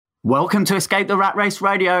Welcome to Escape the Rat Race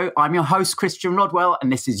Radio. I'm your host, Christian Rodwell,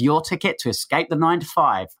 and this is your ticket to escape the 9 to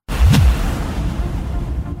 5.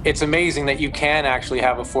 It's amazing that you can actually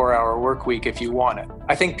have a 4-hour work week if you want it.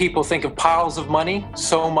 I think people think of piles of money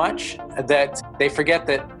so much that they forget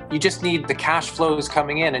that you just need the cash flows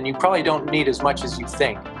coming in, and you probably don't need as much as you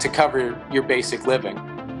think to cover your basic living.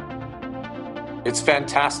 It's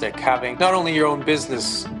fantastic having not only your own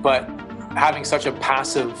business, but having such a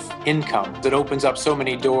passive income that opens up so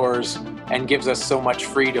many doors and gives us so much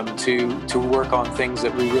freedom to work on things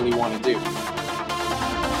that we really want to do.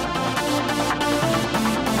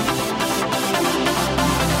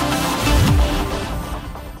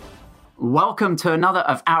 Welcome to another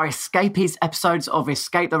of our Escapees episodes of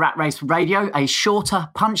Escape the Rat Race Radio, a shorter,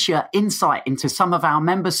 punchier insight into some of our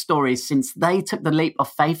members' stories since they took the leap of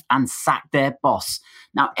faith and sacked their boss.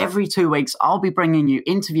 Now, every 2 weeks, I'll be bringing you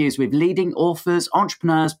interviews with leading authors,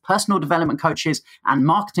 entrepreneurs, personal development coaches, and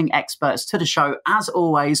marketing experts to the show, as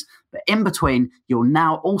always. But in between, you'll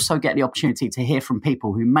now also get the opportunity to hear from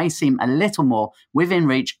people who may seem a little more within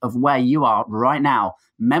reach of where you are right now.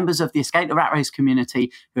 Members of the Escape the Rat Race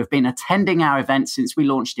community who have been attending our events since we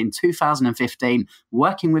launched in 2015,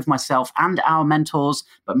 working with myself and our mentors,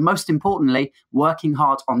 but most importantly, working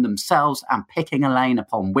hard on themselves and picking a lane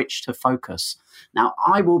upon which to focus. Now,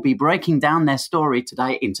 I will be breaking down their story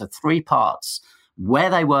today into 3 parts: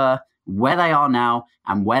 where they were, where they are now,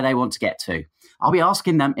 and where they want to get to. I'll be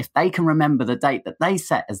asking them if they can remember the date that they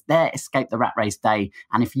set as their Escape the Rat Race day.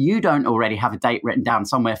 And if you don't already have a date written down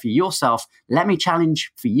somewhere for yourself, let me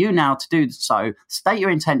challenge for you now to do so. State your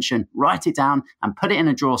intention, write it down, and put it in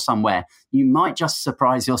a drawer somewhere. You might just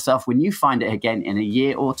surprise yourself when you find it again in a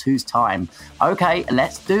year or two's time. Okay,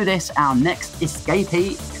 let's do this. Our next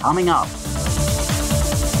escapee coming up.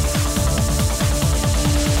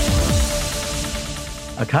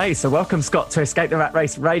 Okay, so welcome, Scott, to Escape the Rat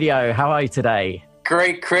Race Radio. How are you today?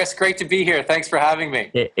 Great, Chris. Great to be here. Thanks for having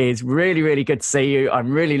me. It is really, really good to see you.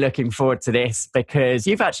 I'm really looking forward to this because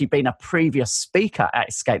you've actually been a previous speaker at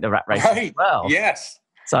Escape the Rat Race as well. Yes.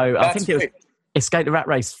 So I think it was Escape the Rat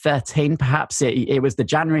Race 13, perhaps. It was the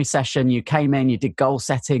January session. You came in, you did goal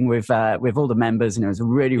setting with all the members, and it was a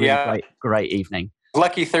really, really great evening.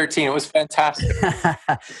 Lucky 13. It was fantastic.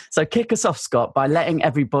 So kick us off, Scott, by letting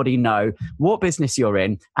everybody know what business you're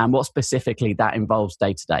in and what specifically that involves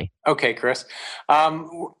day to day. Okay, Chris.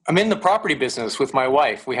 I'm in the property business with my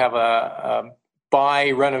wife. We have a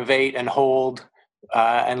buy, renovate, and hold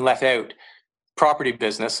and let out property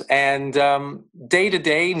business. And day to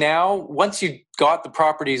day now, once you got the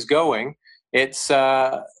properties going, it's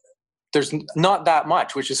there's not that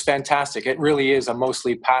much, which is fantastic. It really is a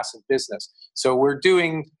mostly passive business. So we're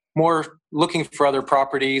doing more looking for other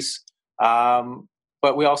properties,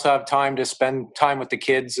 but we also have time to spend time with the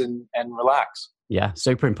kids and relax. Yeah,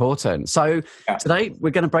 super important. So today we're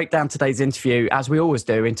going to break down today's interview, as we always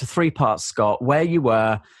do, into 3 parts, Scott: where you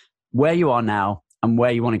were, where you are now, and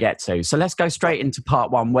where you want to get to. So let's go straight into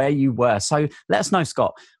part 1, where you were. So let us know,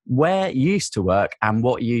 Scott, where you used to work and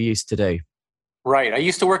what you used to do. Right. I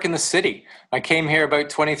used to work in the city. I came here about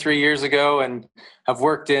 23 years ago and have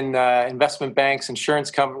worked in investment banks, insurance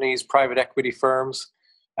companies, private equity firms.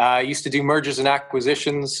 I used to do mergers and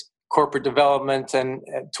acquisitions, corporate development, and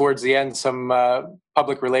towards the end, some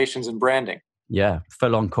public relations and branding. Yeah,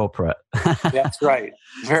 full on corporate. That's right.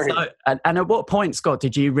 Very. So, and at what point, Scott,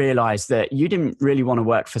 did you realize that you didn't really want to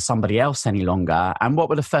work for somebody else any longer? And what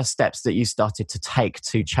were the first steps that you started to take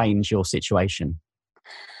to change your situation?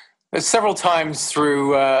 Several times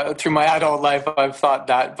through my adult life, I've thought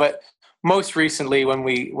that, but most recently,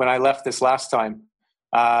 when I left this last time,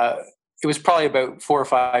 it was probably about 4 or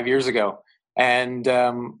 5 years ago, and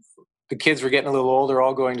the kids were getting a little older,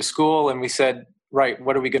 all going to school, and we said, right,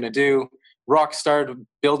 what are we going to do? Rock started to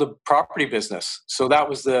build a property business, so that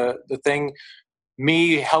was the thing.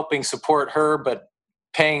 Me helping support her, but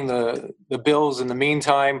paying the bills in the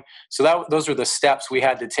meantime. So those were the steps we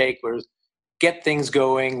had to take. Was get things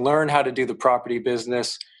going, learn how to do the property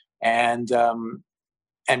business, and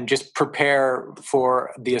just prepare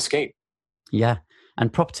for the escape. Yeah.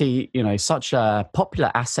 And property, such a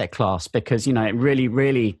popular asset class because, it really,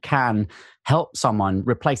 really can help someone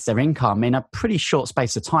replace their income in a pretty short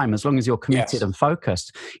space of time, as long as you're committed and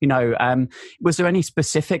focused. Was there any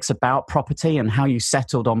specifics about property and how you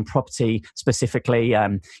settled on property specifically,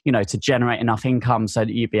 to generate enough income so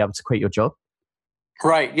that you'd be able to quit your job?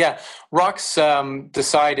 Right. Yeah. Rox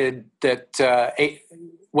decided that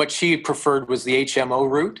what she preferred was the HMO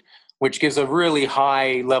route, which gives a really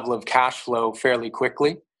high level of cash flow fairly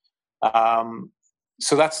quickly.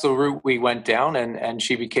 So that's the route we went down, and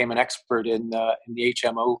she became an expert in the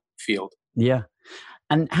HMO field. Yeah.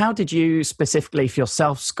 And how did you specifically for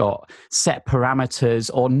yourself, Scott, set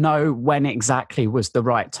parameters or know when exactly was the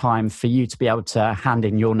right time for you to be able to hand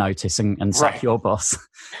in your notice and sack your boss?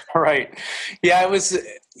 Right. Yeah, it was,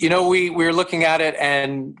 we were looking at it,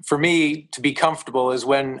 and for me to be comfortable is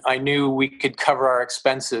when I knew we could cover our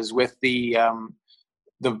expenses with the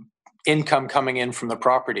income coming in from the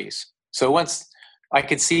properties. So once I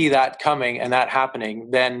could see that coming and that happening,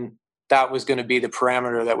 then that was going to be the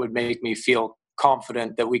parameter that would make me feel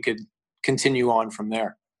confident that we could continue on from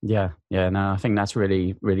there. Yeah. No, I think that's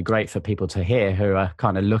really, really great for people to hear who are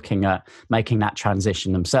kind of looking at making that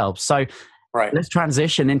transition themselves. So let's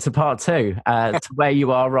transition into part two, to where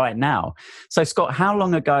you are right now. So Scott, how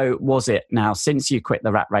long ago was it now since you quit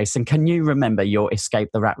the rat race? And can you remember your escape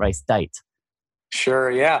the rat race date?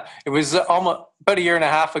 Sure. Yeah. It was almost about a year and a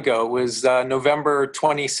half ago. It was November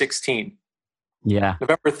 2016. Yeah.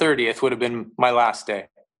 November 30th would have been my last day.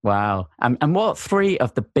 Wow. And what three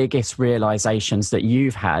of the biggest realizations that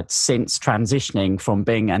you've had since transitioning from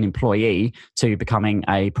being an employee to becoming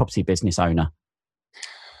a property business owner?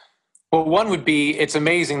 Well, one would be, it's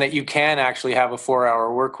amazing that you can actually have a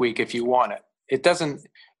 4-hour work week if you want it. It doesn't,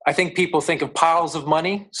 I think people think of piles of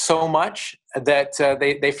money so much that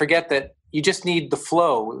they forget that you just need the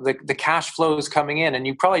flow, the cash flow is coming in, and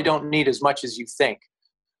you probably don't need as much as you think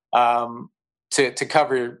to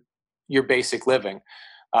cover your basic living.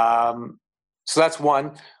 So that's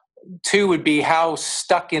one. Two would be how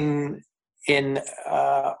stuck in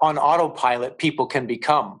on autopilot people can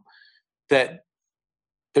become, that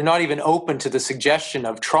they're not even open to the suggestion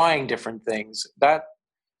of trying different things. That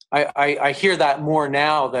I hear that more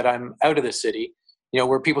now that I'm out of the city,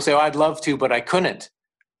 where people say, "Oh, I'd love to, but I couldn't."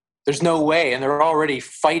 There's no way, and they're already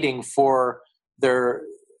fighting for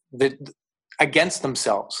against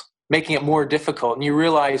themselves, making it more difficult. And you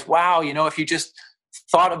realize, wow, if you just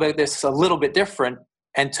thought about this a little bit different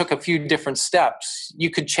and took a few different steps,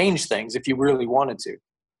 you could change things if you really wanted to.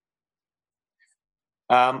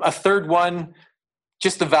 A third one,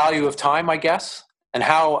 just the value of time, I guess, and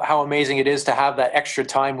how amazing it is to have that extra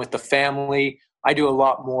time with the family. I do a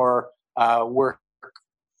lot more work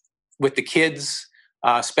with the kids,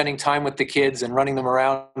 spending time with the kids and running them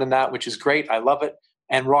around and that, which is great. I love it.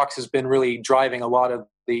 And Rox has been really driving a lot of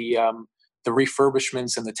the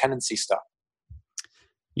refurbishments and the tenancy stuff.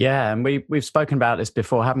 Yeah, and we've spoken about this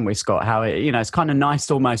before, haven't we, Scott? How it's kind of nice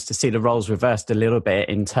almost to see the roles reversed a little bit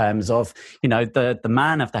in terms of the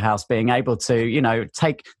man of the house being able to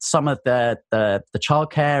take some of the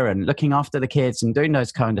childcare and looking after the kids and doing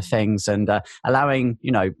those kind of things, and allowing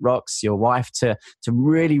Rox, your wife, to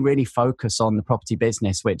really really focus on the property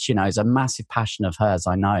business, which is a massive passion of hers.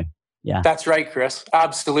 I know. Yeah, that's right, Chris.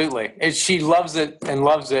 Absolutely. She loves it and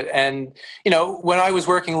loves it. And, when I was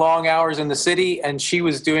working long hours in the city and she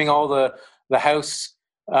was doing all the house,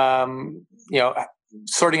 sorting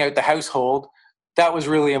out the household, that was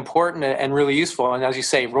really important and really useful. And as you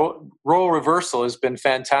say, role reversal has been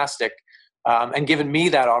fantastic, and given me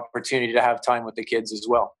that opportunity to have time with the kids as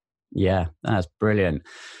well. Yeah, that's brilliant.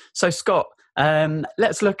 So Scott,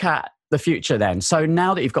 let's look at the future then. So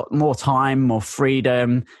now that you've got more time, more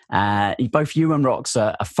freedom, both you and Rox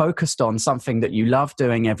are focused on something that you love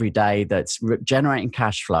doing every day that's generating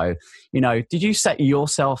cash flow. Did you set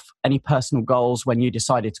yourself any personal goals when you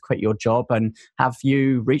decided to quit your job, and have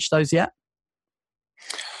you reached those yet?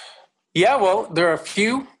 Yeah, well, there are a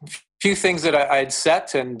few things that I had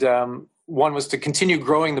set, and one was to continue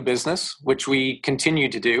growing the business, which we continue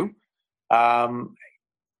to do.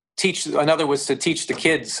 Another was to teach the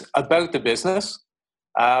kids about the business,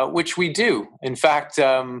 which we do. In fact,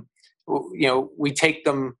 we take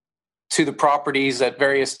them to the properties at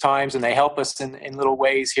various times, and they help us in little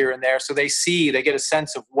ways here and there. So they get a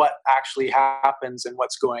sense of what actually happens and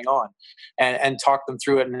what's going on, and talk them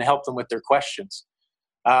through it and help them with their questions.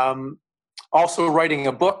 Also writing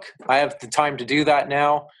a book. I have the time to do that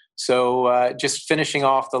now. So just finishing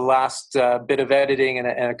off the last bit of editing and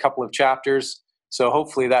a couple of chapters. So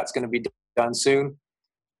hopefully that's going to be done soon.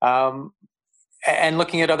 And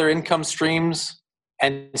looking at other income streams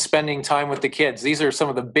and spending time with the kids. These are some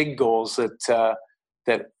of the big goals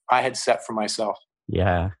that I had set for myself.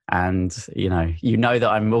 Yeah. And, that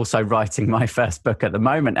I'm also writing my first book at the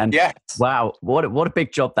moment. And yes. Wow, what a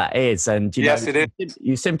big job that is. And, yes, it is.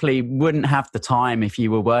 You simply wouldn't have the time if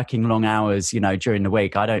you were working long hours, during the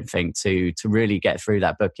week, I don't think, to really get through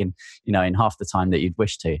that book in half the time that you'd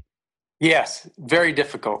wish to. Yes, very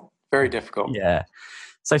difficult. Very difficult. Yeah.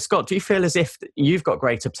 So, Scott, do you feel as if you've got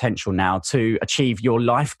greater potential now to achieve your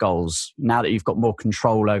life goals now that you've got more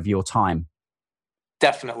control over your time?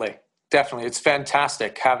 Definitely. It's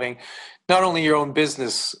fantastic having not only your own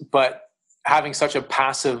business, but having such a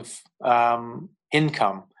passive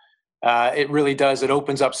income, it really does. It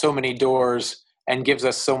opens up so many doors and gives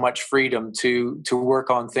us so much freedom to work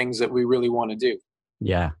on things that we really want to do.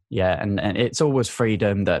 Yeah. And it's always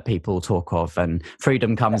freedom that people talk of, and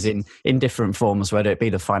freedom comes in different forms, whether it be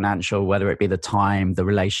the financial, whether it be the time, the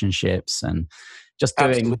relationships, and just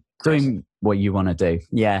doing what you want to do.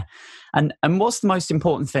 Yeah. And what's the most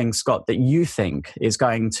important thing, Scott, that you think is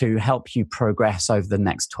going to help you progress over the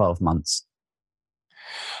next 12 months?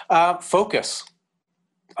 Focus.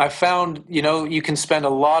 I found, you can spend a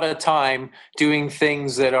lot of time doing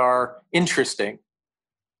things that are interesting,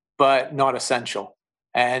 but not essential.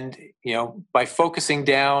 And, by focusing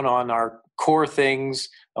down on our core things,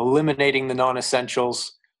 eliminating the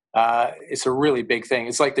non-essentials, it's a really big thing.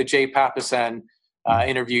 It's like the Jay Papasan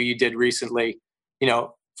interview you did recently.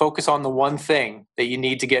 Focus on the one thing that you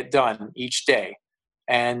need to get done each day.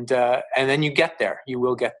 And then you get there. You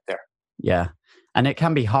will get there. Yeah. And it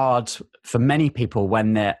can be hard for many people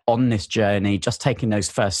when they're on this journey, just taking those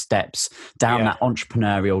first steps down that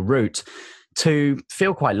entrepreneurial route, to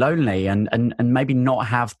feel quite lonely and maybe not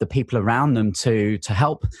have the people around them to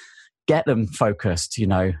help get them focused,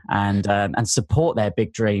 and support their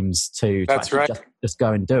big dreams to just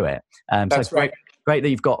go and do it. That's right. Great that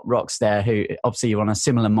you've got Rox there, who obviously you're on a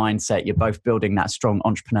similar mindset. You're both building that strong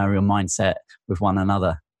entrepreneurial mindset with one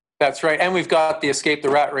another. That's right. And we've got the Escape the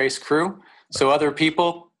Rat Race crew. So other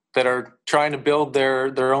people that are trying to build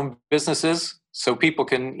their own businesses, so people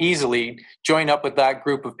can easily join up with that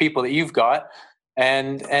group of people that you've got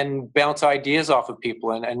and bounce ideas off of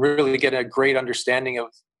people and really get a great understanding of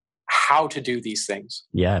how to do these things.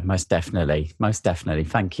 Yeah, most definitely. Most definitely.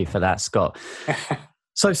 Thank you for that, Scott.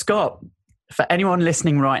 So, Scott, for anyone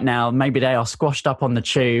listening right now, maybe they are squashed up on the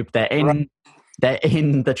tube. They're in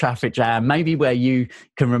the traffic jam, maybe where you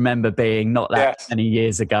can remember being not that many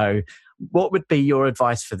years ago. What would be your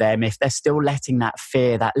advice for them if they're still letting that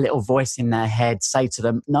fear, that little voice in their head say to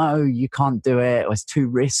them, no, you can't do it, or it's too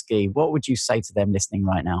risky? What would you say to them listening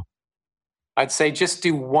right now? I'd say just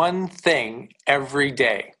do one thing every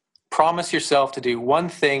day. Promise yourself to do one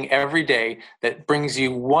thing every day that brings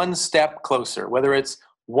you one step closer, whether it's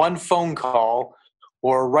one phone call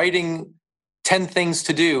or writing 10 things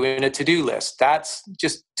to do in a to-do list. That's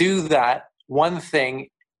just do that one thing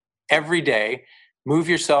every day. Move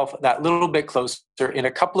yourself that little bit closer. In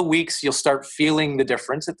a couple of weeks, you'll start feeling the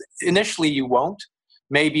difference. Initially, you won't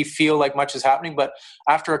maybe feel like much is happening, but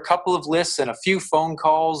after a couple of lists and a few phone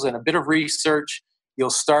calls and a bit of research,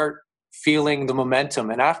 you'll start feeling the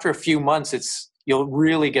momentum. And after a few months, you'll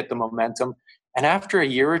really get the momentum. And after a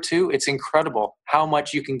year or two, it's incredible how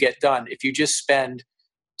much you can get done if you just spend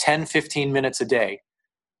 10, 15 minutes a day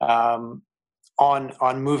on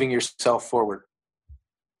moving yourself forward.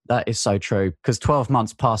 That is so true, because 12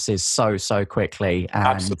 months passes so quickly. And,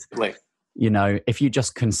 absolutely. If you're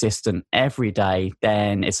just consistent every day,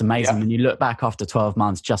 then it's amazing when you look back after 12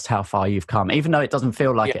 months, just how far you've come, even though it doesn't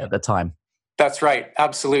feel like it at the time. That's right.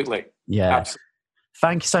 Absolutely. Yeah. Absolutely.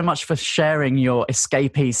 Thank you so much for sharing your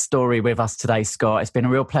escapee story with us today, Scott. It's been a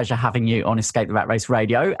real pleasure having you on Escape the Rat Race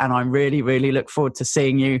Radio, and I really, really look forward to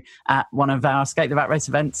seeing you at one of our Escape the Rat Race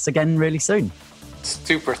events again really soon.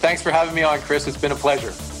 Super. Thanks for having me on, Chris. It's been a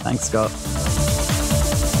pleasure. Thanks, Scott.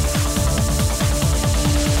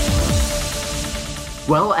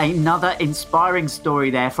 Well, another inspiring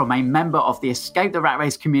story there from a member of the Escape the Rat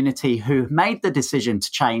Race community who made the decision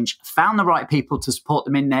to change, found the right people to support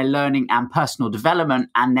them in their learning and personal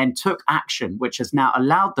development, and then took action, which has now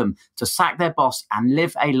allowed them to sack their boss and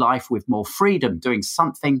live a life with more freedom, doing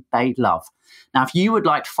something they love. Now, if you would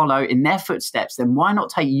like to follow in their footsteps, then why not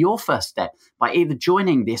take your first step by either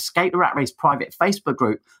joining the Escape the Rat Race private Facebook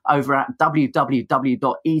group over at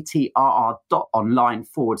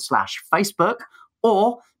www.etrr.online/Facebook,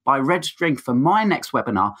 or by registering for my next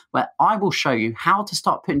webinar, where I will show you how to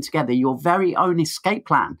start putting together your very own escape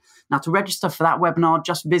plan. Now, to register for that webinar,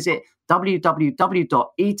 just visit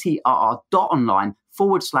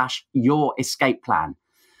www.etrr.online/your escape plan.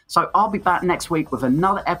 So I'll be back next week with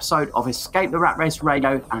another episode of Escape the Rat Race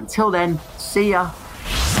Radio. And until then, see ya.